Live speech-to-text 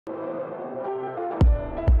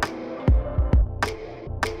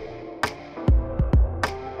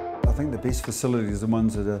think the best facilities are the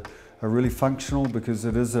ones that are really functional, because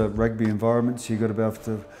it is a rugby environment, so you've got to be able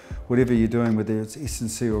to, whatever you're doing, whether it's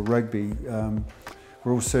S&C or rugby,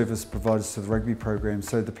 we're all service providers to the rugby program,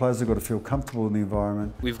 so the players have got to feel comfortable in the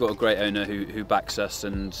environment. We've got a great owner who backs us,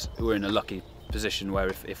 and we're in a lucky position where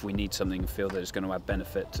if we need something and feel that it's going to add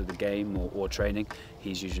benefit to the game or training,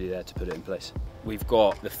 he's usually there to put it in place. We've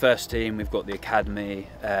got the first team, we've got the academy,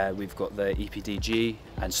 we've got the EPDG,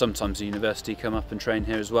 and sometimes the university come up and train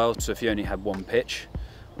here as well. So if you only had one pitch,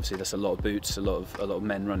 obviously that's a lot of boots, a lot of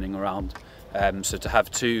men running around. So to have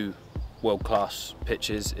two world-class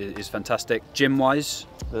pitches is fantastic. Gym-wise,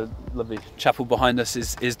 the lovely chapel behind us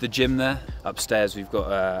is the gym there. Upstairs we've got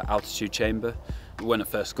an altitude chamber. When I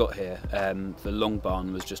first got here, the long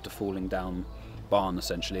barn was just a falling down barn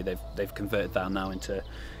essentially. They've converted that now into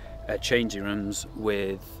changing rooms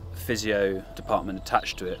with physio department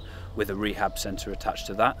attached to it, with a rehab centre attached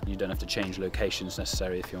to that. You don't have to change locations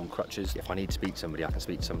necessarily if you're on crutches. If I need to speak to somebody, I can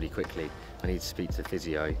speak to somebody quickly. I need to speak to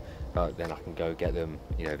physio, then I can go get them,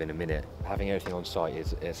 within a minute. Having everything on site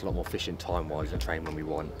it's a lot more efficient time-wise. We train when we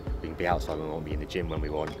want, we can be outside when we want, be in the gym when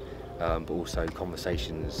we want. But also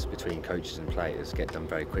conversations between coaches and players get done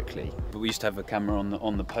very quickly. But we used to have a camera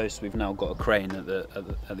on the post. We've now got a crane at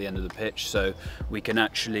the end of the pitch, so we can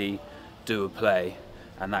actually do a play,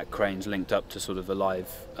 and that crane's linked up to sort of a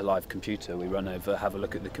live computer. We run over, have a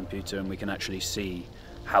look at the computer, and we can actually see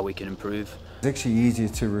how we can improve. It's actually easier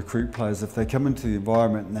to recruit players if they come into the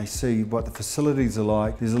environment and they see what the facilities are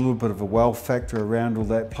like. There's a little bit of a wow factor around all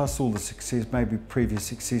that, plus all the success, maybe previous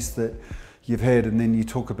success that you've had, and then you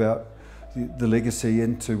talk about the legacy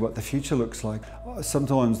into what the future looks like.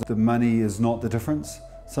 Sometimes the money is not the difference.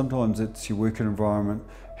 Sometimes it's your working environment,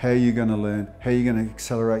 how you're going to learn, how you're going to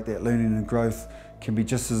accelerate that learning and growth can be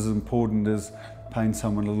just as important as paying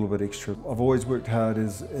someone a little bit extra. I've always worked hard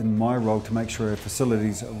in my role to make sure our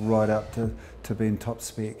facilities are right up to being top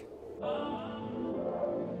spec.